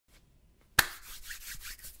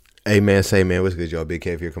Hey man, say man, what's good, y'all? Big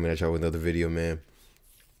Kev here coming at y'all with another video, man.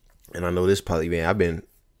 And I know this probably, man,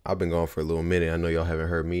 I've been gone for a little minute. I know y'all haven't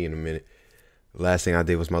heard me in a minute. Last thing I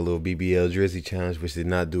did was my little BBL Drizzy challenge, which did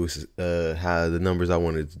not do how the numbers I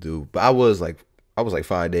wanted to do. But I was like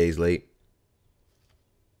 5 days late.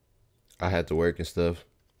 I had to work and stuff,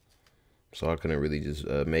 so I couldn't really just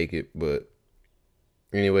make it. But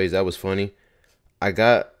anyways, that was funny. I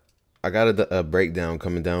got a breakdown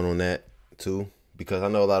coming down on that too. Because I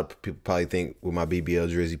know a lot of people probably think with my BBL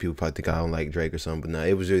Drizzy, people probably think I don't like Drake or something. But nah,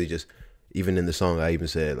 it was really just, even in the song, I even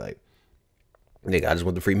said, like, nigga, I just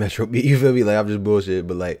want the free Metro beat. You feel me? Like, I'm just bullshit.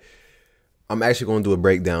 But, like, I'm actually going to do a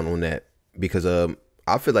breakdown on that. Because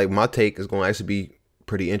I feel like my take is going to actually be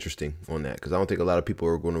pretty interesting on that. Because I don't think a lot of people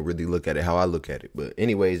are going to really look at it how I look at it. But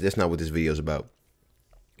anyways, that's not what this video is about.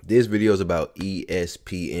 This video is about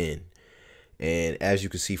ESPN. And as you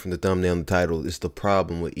can see from the thumbnail and the title, it's the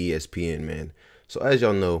problem with ESPN, man. So as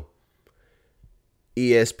y'all know,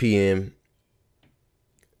 ESPN,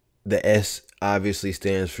 the S obviously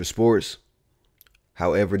stands for sports.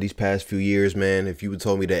 However, these past few years, man, if you would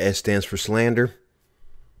told me the S stands for slander,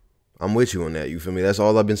 I'm with you on that. You feel me? That's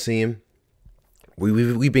all I've been seeing.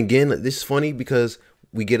 We've been getting, this is funny because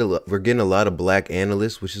we're getting a lot of black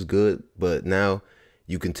analysts, which is good. But now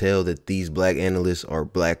you can tell that these black analysts are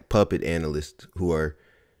black puppet analysts who are,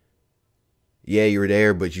 yeah, you're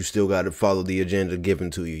there, but you still got to follow the agenda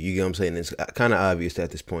given to you. You get what I'm saying? It's kind of obvious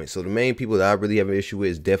at this point. So the main people that I really have an issue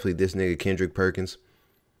with is definitely this nigga Kendrick Perkins.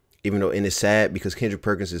 Even though, and it's sad because Kendrick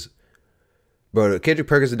Perkins is, bro, Kendrick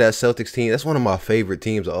Perkins of that Celtics team, that's one of my favorite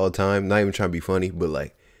teams of all time. Not even trying to be funny, but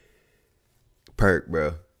like, Perk,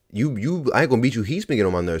 bro. I ain't gonna beat you. He's been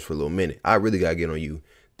getting on my nerves for a little minute. I really gotta get on you.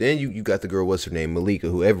 Then you got the girl, what's her name? Malika,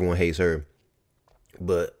 who everyone hates her.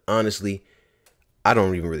 But honestly, I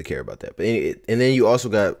don't even really care about that. But and then you also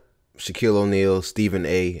got Shaquille O'Neal, Stephen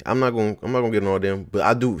A. I'm not gonna get on all them, but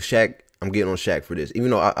I do Shaq. I'm getting on Shaq for this,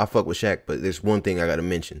 even though I fuck with Shaq. But there's one thing I gotta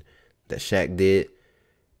mention that Shaq did,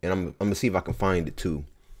 and I'm gonna see if I can find it too.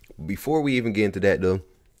 Before we even get into that though,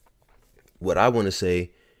 what I want to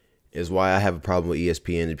say is why I have a problem with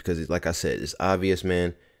ESPN is because, like I said, it's obvious,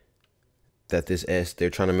 man, that this S,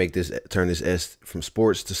 they're trying to turn this S from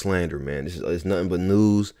sports to slander, man. It's nothing but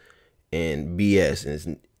news and BS,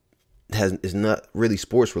 and it's not really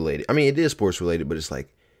sports related. I mean, it is sports related, but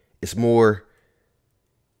it's more.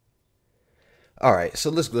 All right, so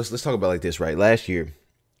let's talk about it like this, right? Last year,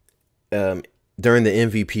 during the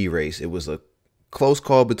MVP race, it was a close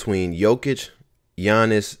call between Jokic,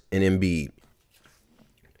 Giannis, and Embiid,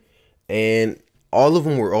 and all of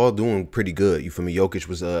them were all doing pretty good. You feel me? Jokic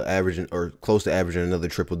was averaging or close to averaging another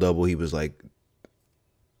triple double. He was like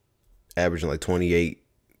averaging like 28,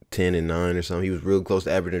 10, and 9 or something. He was real close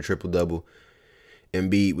to averaging a triple double.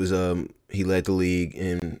 Embiid was he led the league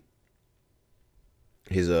in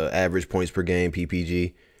his average points per game,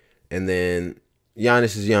 PPG. And then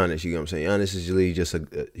Giannis is Giannis, you know what I'm saying? Giannis is really just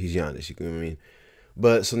he's Giannis, you know what I mean?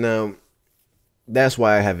 But so now that's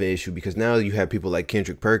why I have an issue, because now you have people like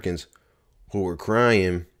Kendrick Perkins who are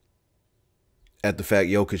crying at the fact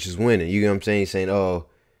Jokic is winning. You know what I'm saying? Saying, oh,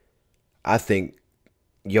 I think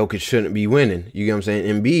Jokic shouldn't be winning. You know what I'm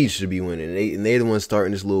saying? Embiid should be winning. And they're the ones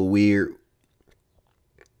starting this little weird,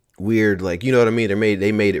 like, you know what I mean?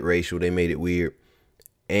 They made it racial. They made it weird.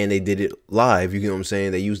 And they did it live. You know what I'm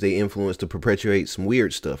saying? They used their influence to perpetuate some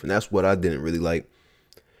weird stuff. And that's what I didn't really like.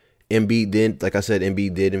 Embiid did, like I said,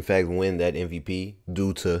 Embiid did in fact win that MVP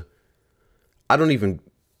due to,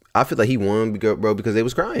 I feel like he won, bro, because they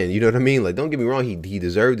was crying. You know what I mean? Like, don't get me wrong, he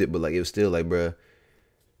deserved it, but like, it was still like, bro,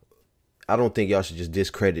 I don't think y'all should just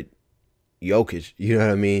discredit Jokic. You know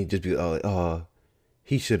what I mean? Just be, oh,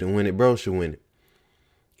 he shouldn't win it, bro should win it.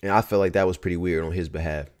 And I felt like that was pretty weird on his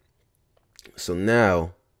behalf. So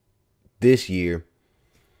now, this year,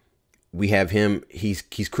 we have him. He's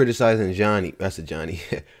criticizing Johnny. That's a Johnny.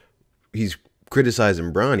 He's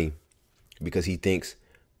criticizing Bronny because he thinks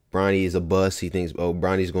Bronny is a bust. He thinks, oh,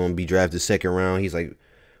 Bronny's going to be drafted second round. He's like,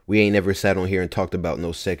 we ain't never sat on here and talked about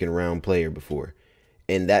no second round player before.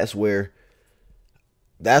 And that's why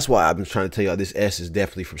I've been trying to tell y'all this S is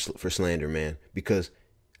definitely for slander, man. Because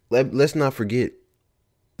let's not forget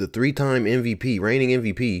the 3-time MVP, reigning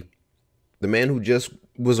MVP, the man who just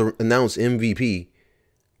was announced MVP,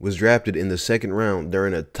 was drafted in the second round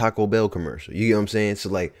during a Taco Bell commercial. You get what I'm saying? So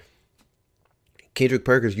like, Kendrick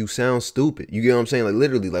Perkins, you sound stupid. You get what I'm saying? Like,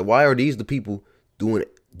 literally, like, why are these the people doing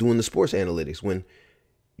the sports analytics when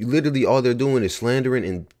you literally all they're doing is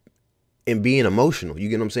slandering and being emotional? You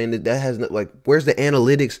get what I'm saying? That has not, like, where's the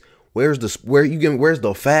analytics? Where's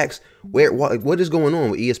the facts? What is going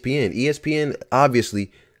on with ESPN? ESPN,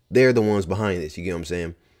 obviously, they're the ones behind this. You get what I'm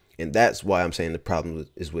saying? And that's why I'm saying the problem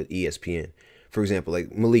is with ESPN. For example,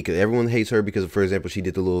 like Malika, everyone hates her because, for example, she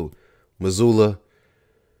did the little Missoula,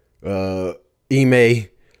 Ime.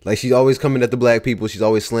 Like, she's always coming at the black people. She's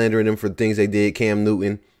always slandering them for the things they did, Cam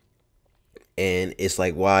Newton. And it's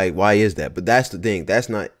like, why is that? But that's the thing. That's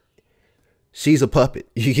not, she's a puppet.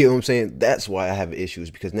 You get what I'm saying? That's why I have issues,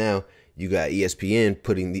 because now you got ESPN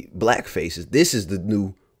putting the black faces. This is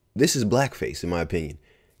blackface, in my opinion.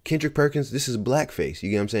 Kendrick Perkins, this is blackface. You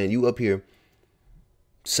get what I'm saying? You up here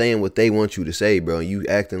saying what they want you to say, bro. You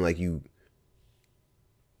acting like you,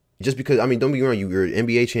 just because, I mean, don't be wrong, you're an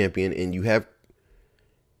NBA champion and you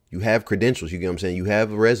have credentials, you get what I'm saying? You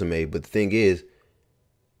have a resume, but the thing is,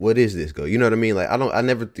 what is this, go? You know what I mean? Like, I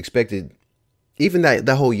never expected, even that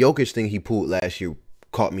whole Jokic thing he pulled last year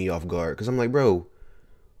caught me off guard, because I'm like, bro,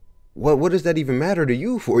 what does that even matter to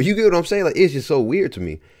you for? You get what I'm saying? Like, it's just so weird to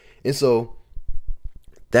me. And so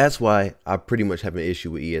that's why I pretty much have an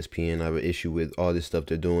issue with ESPN. I have an issue with all this stuff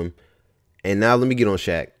they're doing. And now let me get on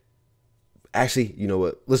Shaq. Actually, you know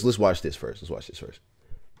what? Let's watch this first. Let's watch this first,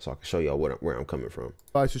 so I can show y'all where I'm coming from.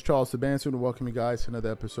 Hi, this is Charles Sabanson, and welcome you guys to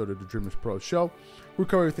another episode of the Dreamers Pro Show. We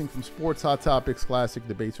cover everything from sports, hot topics, classic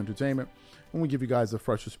debates, entertainment, and we give you guys a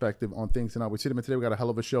fresh perspective on things. And I would see them today. We got a hell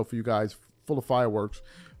of a show for you guys, full of fireworks.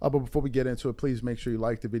 But before we get into it, please make sure you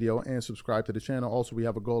like the video and subscribe to the channel. Also, we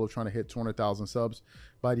have a goal of trying to hit 200,000 subs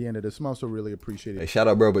by the end of this month, so really appreciate it. Hey, shout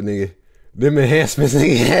out, bro, but nigga, them enhancements,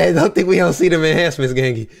 nigga, I don't think we don't see them enhancements,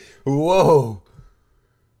 gangy. Whoa.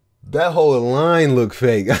 That whole line look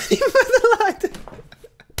fake.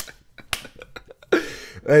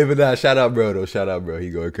 Hey, but nah, shout out, bro, though. Shout out, bro. He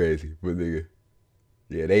going crazy. But nigga,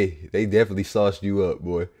 yeah, they definitely sauced you up,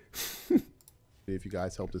 boy. If you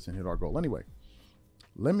guys helped us and hit our goal. Anyway,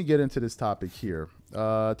 let me get into this topic here. Today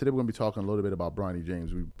we're going to be talking a little bit about Bronny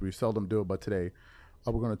James. We seldom do it, but today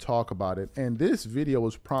we're going to talk about it. And this video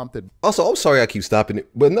was prompted. Also, I'm sorry I keep stopping it,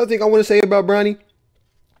 but another thing I want to say about Bronny,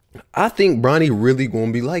 I think Bronny really going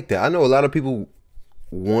to be like that. I know a lot of people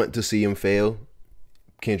want to see him fail,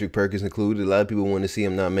 Kendrick Perkins included. A lot of people want to see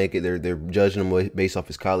him not make it. They're judging him based off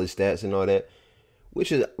his college stats and all that,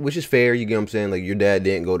 which is fair. You get what I'm saying? Like, your dad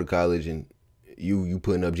didn't go to college, and you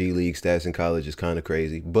putting up G League stats in college is kind of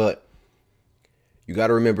crazy. But you got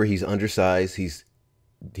to remember, he's undersized. He's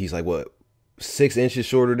like, what, 6 inches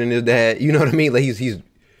shorter than his dad. You know what I mean? Like, he's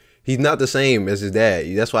not the same as his dad.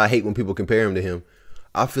 That's why I hate when people compare him to him.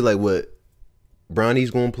 I feel like what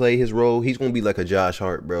Bronny's going to play his role, he's going to be like a Josh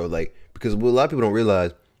Hart, bro. Like, because what a lot of people don't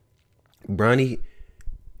realize, Bronny,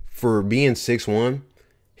 for being 6'1",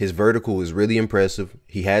 his vertical is really impressive.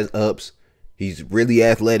 He has ups. He's really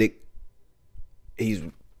athletic. He's,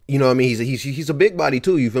 you know what I mean? He's a big body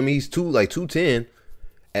too. You feel me? He's 210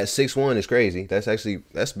 at 6'1" is crazy.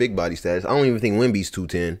 That's big body status. I don't even think Wemby's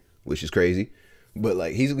 210, which is crazy. But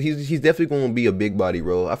like, he's definitely going to be a big body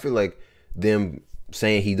role. I feel like them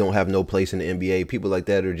saying he don't have no place in the NBA, people like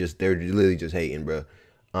that they're literally just hating, bro.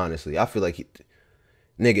 Honestly, I feel like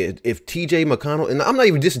nigga, if TJ McConnell, and I'm not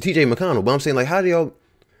even dissing TJ McConnell, but I'm saying, like, how do y'all,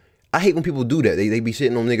 I hate when people do that. They be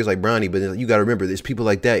sitting on niggas like Bronny, but you got to remember, there's people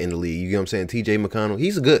like that in the league. You know what I'm saying? TJ McConnell,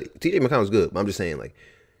 TJ McConnell's good, but I'm just saying, like,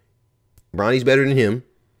 Bronny's better than him.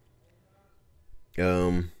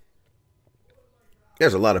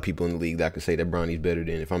 There's a lot of people in the league that I could say that Bronny's better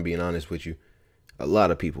than, if I'm being honest with you. A lot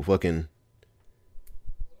of people. Fucking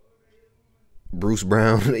Bruce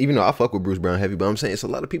Brown, even though I fuck with Bruce Brown heavy, but I'm saying it's a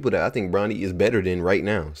lot of people that I think Bronny is better than right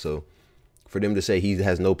now. So for them to say he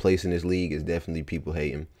has no place in this league is definitely people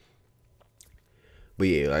hating. But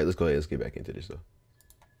yeah, all right, let's go ahead. Let's get back into this though.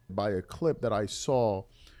 By a clip that I saw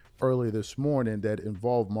earlier this morning that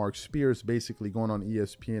involved Mark Spears basically going on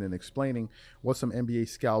ESPN and explaining what some NBA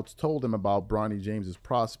scouts told him about Bronny James's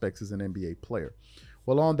prospects as an NBA player.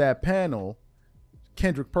 Well, on that panel,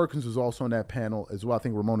 Kendrick Perkins was also on that panel as well. I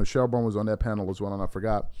think Ramona Shelburne was on that panel as well, and I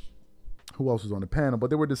forgot who else was on the panel. But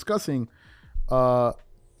they were discussing, Bronny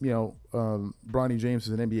James as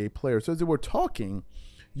an NBA player. So as they were talking,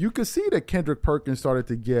 you could see that Kendrick Perkins started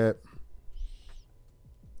to get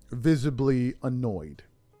visibly annoyed.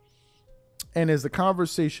 And as the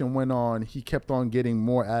conversation went on, he kept on getting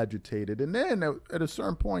more agitated. And then at a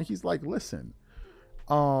certain point, he's like, listen,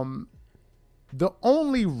 the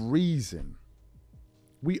only reason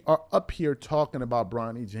we are up here talking about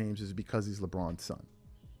Bronny James is because he's LeBron's son.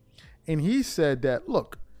 And he said that,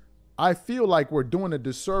 look, I feel like we're doing a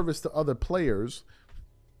disservice to other players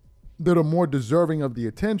that are more deserving of the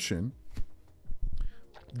attention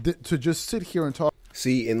to just sit here and talk.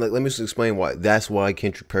 See, and let me just explain why. That's why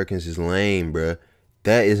Kendrick Perkins is lame, bruh.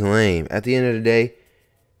 That is lame. At the end of the day,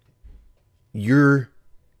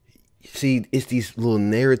 see, it's these little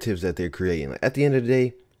narratives that they're creating. Like, at the end of the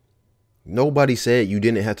day, Nobody said you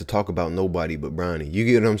didn't have to talk about nobody but Bronny. You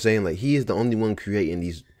get what I'm saying? Like, he is the only one creating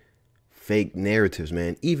these fake narratives,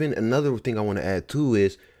 man. Even another thing I want to add too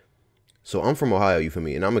is, so I'm from Ohio, you feel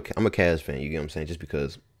me? And I'm a Cavs fan, you get what I'm saying? Just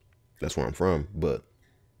because that's where I'm from. But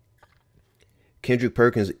Kendrick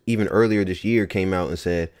Perkins, even earlier this year, came out and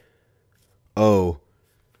said, oh,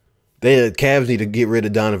 the Cavs need to get rid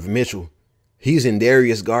of Donovan Mitchell. He's in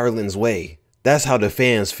Darius Garland's way. That's how the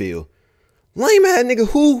fans feel. Lame ass nigga,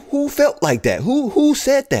 who felt like that? Who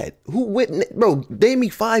said that? Bro, name me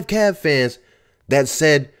 5 Cavs fans that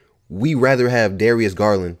said we rather have Darius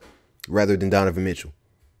Garland rather than Donovan Mitchell.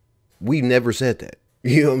 We never said that.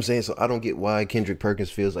 You know what I'm saying? So I don't get why Kendrick Perkins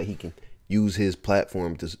feels like he can use his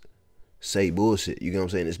platform to say bullshit. You know what I'm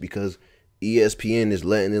saying? It's because ESPN is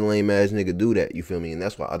letting the lame ass nigga do that. You feel me? And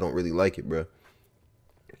that's why I don't really like it, bro.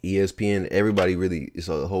 ESPN, everybody really, it's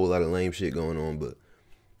a whole lot of lame shit going on, but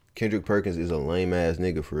Kendrick Perkins is a lame ass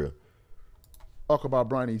nigga for real. Talk about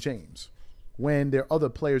Bronny James when there are other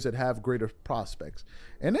players that have greater prospects.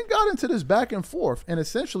 And then got into this back and forth. And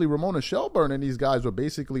essentially Ramona Shelburne and these guys were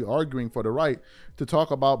basically arguing for the right to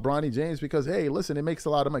talk about Bronny James because, hey, listen, it makes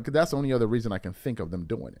a lot of money. Because that's the only other reason I can think of them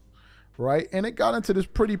doing it. Right? And it got into this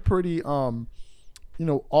pretty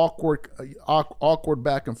awkward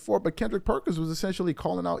back and forth. But Kendrick Perkins was essentially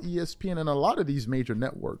calling out ESPN and a lot of these major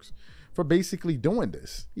networks for basically doing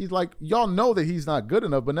this. He's like, y'all know that he's not good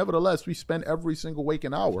enough, but nevertheless, we spend every single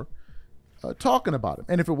waking hour talking about him.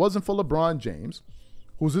 And if it wasn't for LeBron James,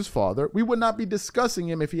 who's his father, we would not be discussing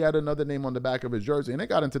him if he had another name on the back of his jersey. And it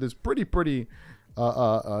got into this pretty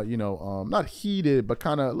not heated, but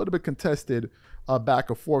kind of a little bit contested back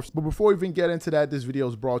and forth. But before we even get into that, this video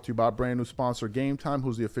is brought to you by a brand new sponsor, Game Time,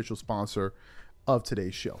 who's the official sponsor of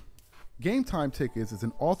today's show. Game Time Tickets is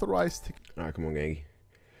an authorized ticket. All right, come on, gangy.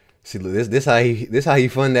 See, look, this how he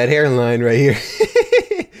fund that hairline right here.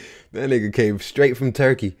 That nigga came straight from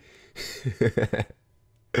Turkey.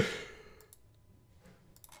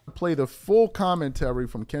 Play the full commentary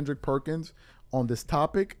from Kendrick Perkins on this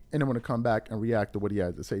topic, and then we're going to come back and react to what he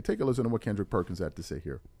has to say. Take a listen to what Kendrick Perkins had to say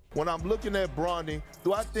here. When I'm looking at Bronny,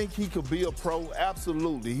 do I think he could be a pro?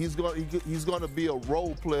 Absolutely. He's going to be a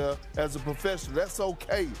role player as a professional. That's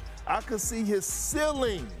okay. I could see his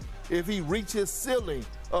ceiling if he reaches ceiling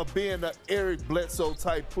of being an Eric Bledsoe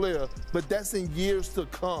type player, but that's in years to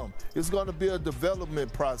come. It's going to be a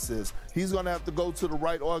development process. He's going to have to go to the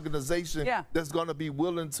right organization that's going to be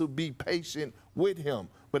willing to be patient with him.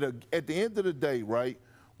 But at the end of the day, right,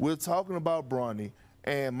 we're talking about Bronny,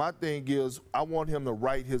 and my thing is I want him to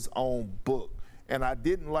write his own book. And I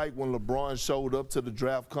didn't like when LeBron showed up to the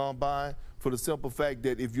draft combine for the simple fact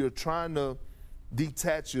that if you're trying to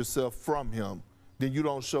detach yourself from him, then you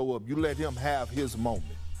don't show up. You let him have his moment.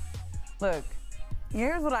 Look,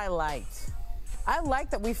 here's what I liked. I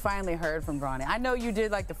like that we finally heard from Bronny. I know you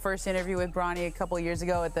did like the first interview with Bronny a couple of years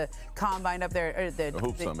ago at the combine up there, or the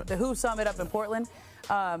Hoop Summit up in Portland.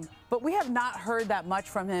 But we have not heard that much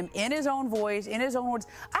from him in his own voice, in his own words.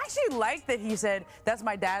 I actually like that he said, that's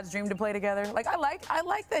my dad's dream to play together. Like, I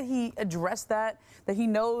like that he addressed that he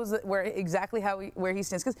knows where he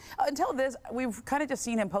stands. Because until this, we've kind of just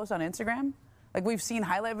seen him post on Instagram. Like, we've seen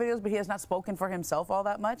highlight videos, but he has not spoken for himself all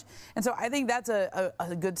that much. And so I think that's a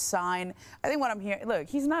good sign. I think what I'm hearing, look,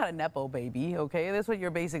 he's not a Nepo baby, okay? That's what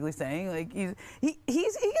you're basically saying. Like, he's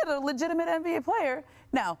a legitimate NBA player.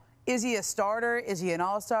 Now, is he a starter? Is he an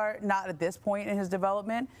all-star? Not at this point in his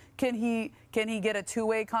development. Can he get a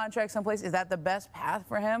two-way contract someplace? Is that the best path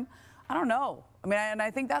for him? I don't know. I mean, and I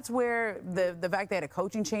think that's where the fact they had a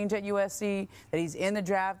coaching change at USC, that he's in the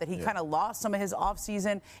draft, that he kind of lost some of his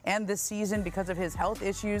offseason and this season because of his health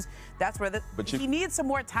issues. That's where he needs some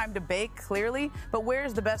more time to bake, clearly. But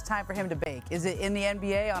where's the best time for him to bake? Is it in the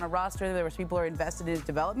NBA on a roster where people are invested in his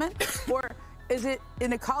development? Or is it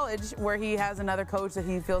in a college where he has another coach that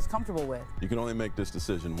he feels comfortable with? You can only make this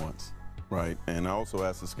decision once, right? And I also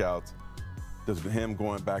asked the scouts, does him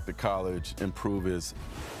going back to college improve his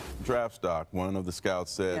draft stock? One of the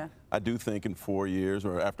scouts said, I do think in 4 years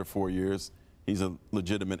or after 4 years, he's a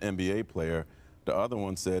legitimate NBA player. The other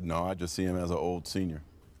one said, no, I just see him as an old senior.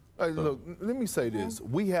 Hey, look, let me say this.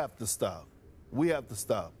 We have to stop. We have to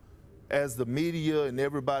stop. As the media and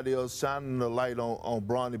everybody else shining the light on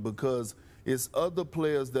Bronny, because it's other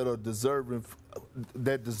players that are deserve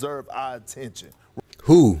our attention.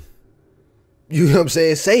 Who? You know what I'm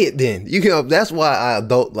saying? Say it then. You know, that's why I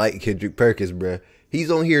don't like Kendrick Perkins, bruh. He's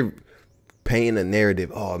on here painting a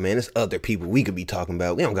narrative. Oh, man, there's other people we could be talking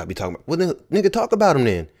about. We don't got to be talking about. Well, then, nigga, talk about him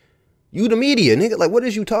then. You the media, nigga. Like, what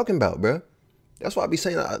is you talking about, bruh? That's why I be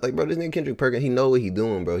saying, like, bro, this nigga Kendrick Perkins, he know what he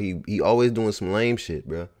doing, bro. He always doing some lame shit,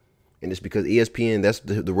 bruh. And it's because ESPN, that's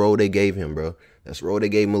the role they gave him, bro. That's the role they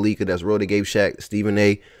gave Malika. That's the role they gave Shaq, Stephen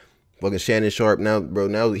A, fucking Shannon Sharp. Now, bro,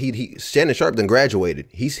 now Shannon Sharp done graduated.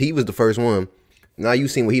 He was the first one. Now you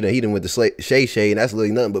seen what he done. He done with the Shay, and that's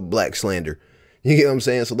literally nothing but black slander. You get what I'm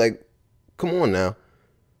saying? So, like, come on now.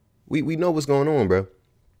 We know what's going on, bro.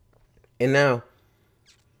 And now,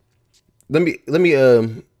 we're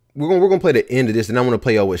gonna play the end of this, and I want to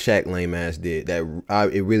play y'all what Shaq lame ass did.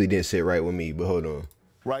 It really didn't sit right with me. But hold on.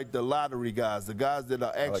 Right, the lottery guys, the guys that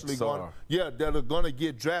are actually that are gonna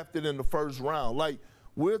get drafted in the first round. Like,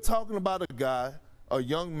 we're talking about a guy, a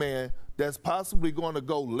young man that's possibly going to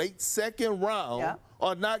go late second round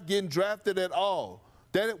or not getting drafted at all.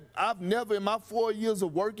 I've never, in my 4 years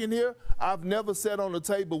of working here, I've never sat on the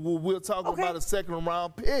table where we're talking about a second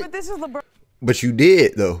round pick. But this is LeBron. But you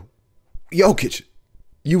did, though. Jokic,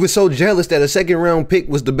 you were so jealous that a second round pick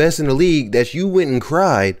was the best in the league that you went and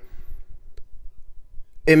cried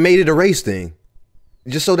and made it a race thing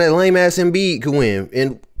just so that lame ass Embiid could win.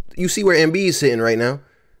 And you see where Embiid is sitting right now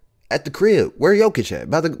at the crib. Where Jokic at?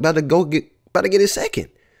 About to get his second.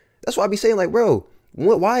 That's why I be saying, like, bro,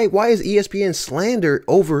 why is ESPN slander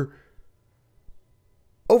over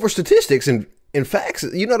statistics and facts?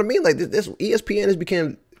 You know what I mean? Like, this ESPN has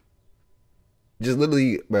become just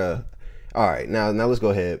literally, bro. All right, now let's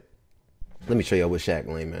go ahead. Let me show y'all what Shaq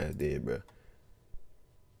lame ass did, bro.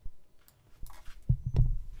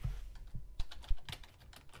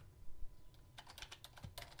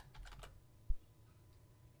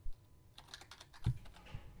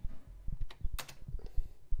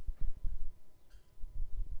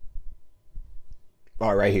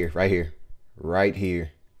 All right, right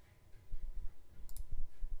here.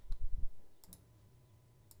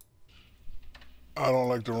 I don't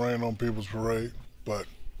like to rain on people's parade, but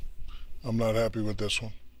I'm not happy with this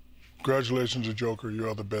one. Congratulations to Joker, you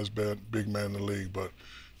are the best big man in the league, but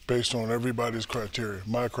based on everybody's criteria,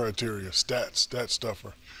 my criteria, stat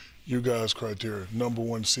stuffer, you guys' criteria,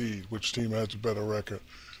 #1 seed, which team has the better record,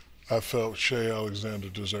 I felt Shea Alexander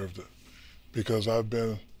deserved it because I've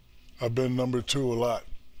been #2 a lot.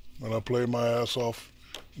 When I played my ass off,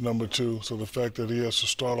 #2. So the fact that he has to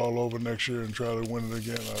start all over next year and try to win it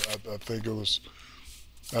again, I think it was,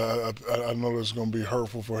 I know it's going to be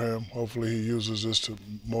hurtful for him. Hopefully he uses this to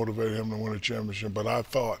motivate him to win a championship. But I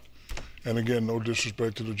thought, and again, no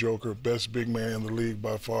disrespect to the Joker, best big man in the league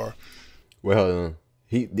by far. Well,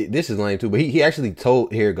 this is lame too, but he actually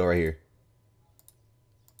told, here, go right here.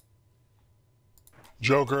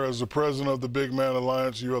 Joker, as the president of the Big Man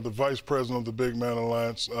Alliance, you are the vice president of the Big Man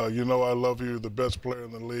Alliance. You know I love you, the best player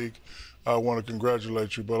in the league. I want to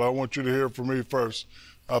congratulate you, but I want you to hear from me first.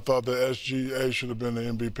 I thought the SGA should have been the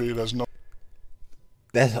MVP. That's no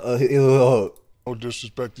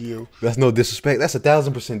disrespect to you. That's no disrespect. That's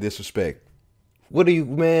 1,000% disrespect. What are you,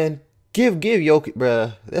 man? Give Jokic,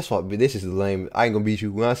 bruh. That's what. This is lame. I ain't gonna beat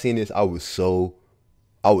you. When I seen this, I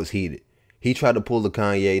was heated. He tried to pull the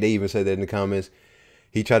Kanye. They even said that in the comments.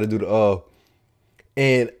 He tried to do the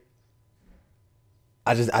and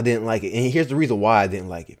I didn't like it. And here's the reason why I didn't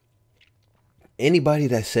like it. Anybody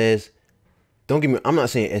that says, don't get me, I'm not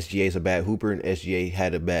saying SGA is a bad hooper and SGA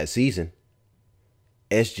had a bad season.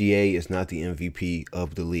 SGA is not the MVP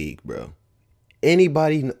of the league, bro.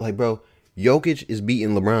 Anybody, like, bro, Jokic is beating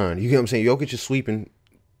LeBron. You get what I'm saying? Jokic is sweeping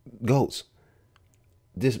GOATs.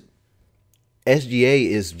 This SGA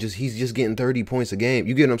is he's just getting 30 points a game.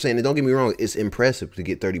 You get what I'm saying? And don't get me wrong, it's impressive to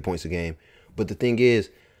get 30 points a game. But the thing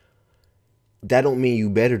is, that don't mean you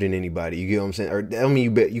better than anybody. You get what I'm saying? Or that don't mean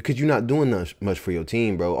you better, because you're not doing much for your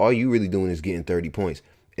team, bro. All you really doing is getting 30 points.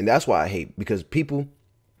 And that's why I hate, because people,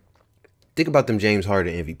 think about them James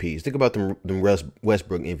Harden MVPs. Think about them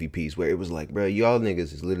Westbrook MVPs, where it was like, bro, y'all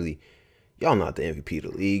niggas is literally, y'all not the MVP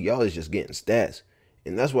of the league. Y'all is just getting stats.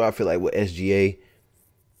 And that's why I feel like with SGA,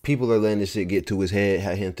 people are letting this shit get to his head,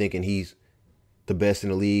 had him thinking he's the best in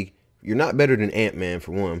the league. You're not better than Ant-Man,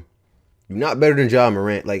 for one. You're not better than Ja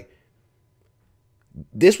Morant. Like,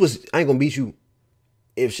 this was, I ain't gonna beat you.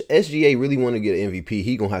 If SGA really want to get an MVP,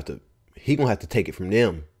 he gonna have to take it from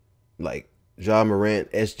them. Like Ja Morant,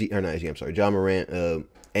 Ja Morant,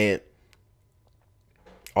 Ant,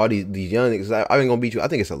 all these young niggas. I ain't gonna beat you. I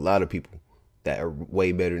think it's a lot of people that are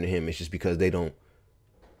way better than him. It's just because they're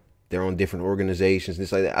on different organizations and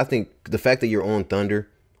stuff like that. I think the fact that you're on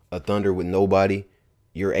a Thunder with nobody,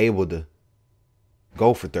 you're able to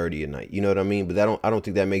go for 30 a night. You know what I mean? But I don't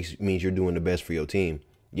think that means you're doing the best for your team.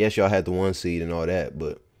 Yes, y'all had the 1 seed and all that,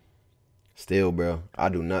 but still, bro, I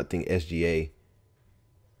do not think SGA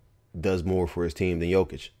does more for his team than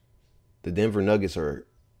Jokic. The Denver Nuggets are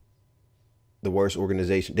the worst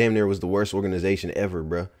organization. Damn near was the worst organization ever,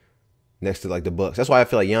 bro. next to like the Bucks. That's why I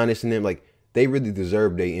feel like Giannis and them, like, they really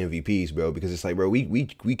deserve their MVPs, bro, because it's like, bro,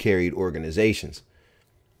 we carried organizations.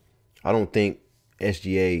 I don't think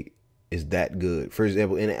SGA is that good. For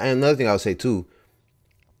example, and another thing I would say too,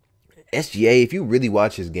 SGA, if you really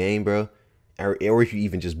watch his game, bro, or if you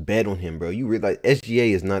even just bet on him, bro, you realize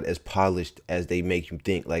SGA is not as polished as they make you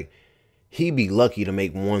think. Like, he'd be lucky to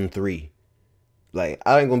make 1 3. Like,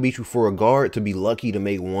 I ain't gonna beat you for a guard to be lucky to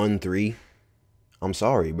make 1 3. I'm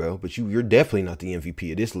sorry, bro, but you're definitely not the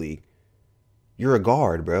MVP of this league. You're a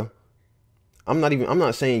guard, bro. I'm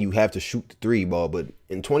not saying you have to shoot the 3 ball, but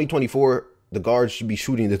in 2024, the guards should be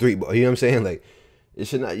shooting the 3 ball. You know what I'm saying? Like, you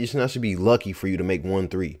should not be lucky for you to make 1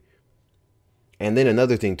 3. And then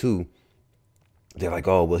another thing too, they're like,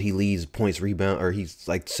 oh, well, he leads points, rebound, or he's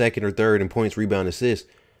like second or third in points, rebound, assists.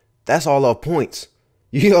 That's all off points.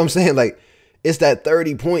 You know what I'm saying? Like, it's that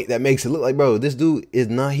 30 point that makes it look like, bro, this dude is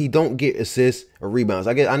not, he don't get assists or rebounds.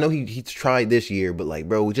 I know he tried this year, but like,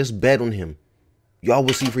 bro, just bet on him. Y'all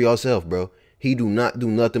will see for yourself, bro. He do not do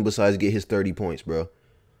nothing besides get his 30 points, bro.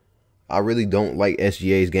 I really don't like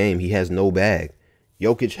SGA's game. He has no bag.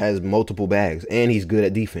 Jokic has multiple bags, and he's good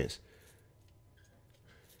at defense.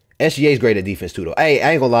 SGA's great at defense too, though. Hey,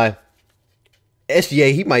 I ain't gonna lie.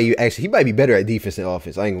 SGA, he might be better at defense than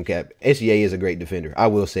offense. I ain't gonna cap. SGA is a great defender. I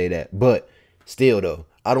will say that. But still, though,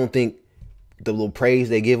 I don't think the little praise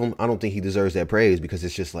they give him, I don't think he deserves that praise, because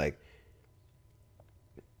it's just like,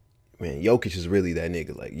 man, Jokic is really that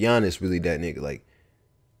nigga. Like, Giannis really that nigga. Like,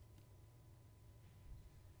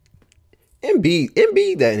 Embiid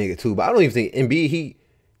that nigga too. But I don't even think Embiid,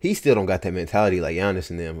 he still don't got that mentality like Giannis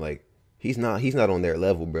and them. Like, he's not on their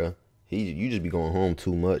level, bro. You just be going home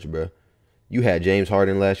too much, bro. You had James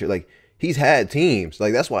Harden last year. Like, he's had teams.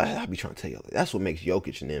 Like, that's why I be trying to tell you. Like, that's what makes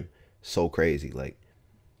Jokic and them so crazy. Like,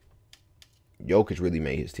 Jokic really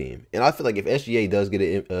made his team. And I feel like if SGA does get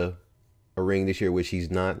a ring this year, which he's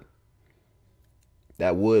not,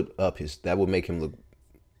 that would make him look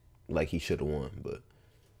like he should have won. But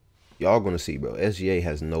y'all gonna see, bro. SGA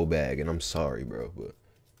has no bag, and I'm sorry, bro. But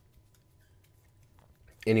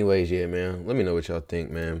anyways, yeah, man. Let me know what y'all think,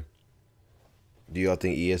 man. Do y'all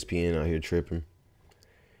think ESPN out here tripping?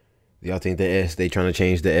 Do y'all think they trying to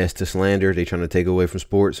change the S to slander? They trying to take away from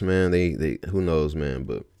sports, man? They who knows, man?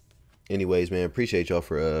 But anyways, man, appreciate y'all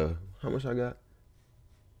for how much I got?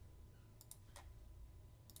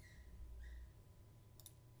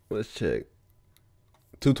 Let's check.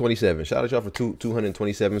 227. Shout out y'all for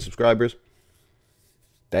 227 subscribers.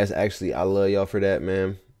 That's actually, I love y'all for that,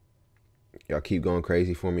 man. Y'all keep going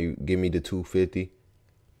crazy for me. Give me the 250.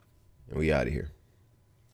 And we out of here.